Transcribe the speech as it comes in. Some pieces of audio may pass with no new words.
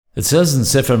It says in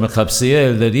Sefer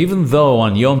Mechapsiel that even though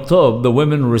on Yom Tov the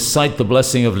women recite the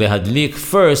blessing of Lehadlik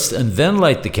first and then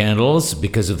light the candles,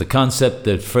 because of the concept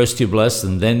that first you bless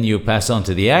and then you pass on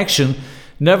to the action,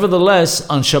 nevertheless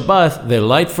on Shabbat they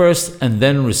light first and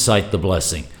then recite the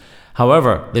blessing.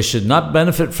 However, they should not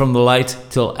benefit from the light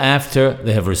till after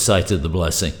they have recited the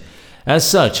blessing. As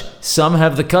such, some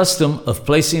have the custom of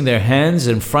placing their hands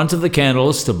in front of the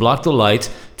candles to block the light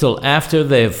till after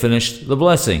they have finished the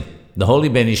blessing. The holy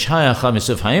Ben Ish Chai Chacham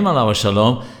Yosef Haim Alav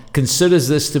Shalom considers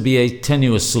this to be a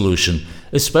tenuous solution,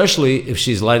 especially if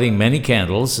she's lighting many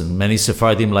candles, and many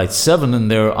Sephardim light 7 and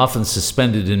they're often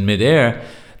suspended in midair.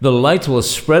 The light will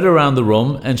spread around the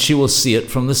room and she will see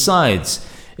it from the sides.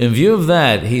 In view of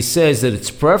that, he says that it's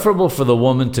preferable for the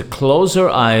woman to close her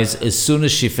eyes as soon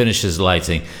as she finishes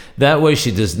lighting. That way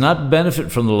she does not benefit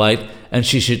from the light, and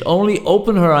she should only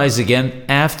open her eyes again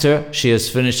after she has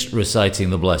finished reciting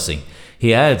the blessing.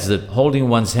 He adds that holding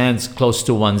one's hands close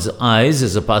to one's eyes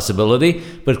is a possibility,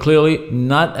 but clearly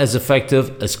not as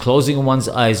effective as closing one's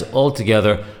eyes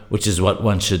altogether, which is what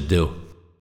one should do.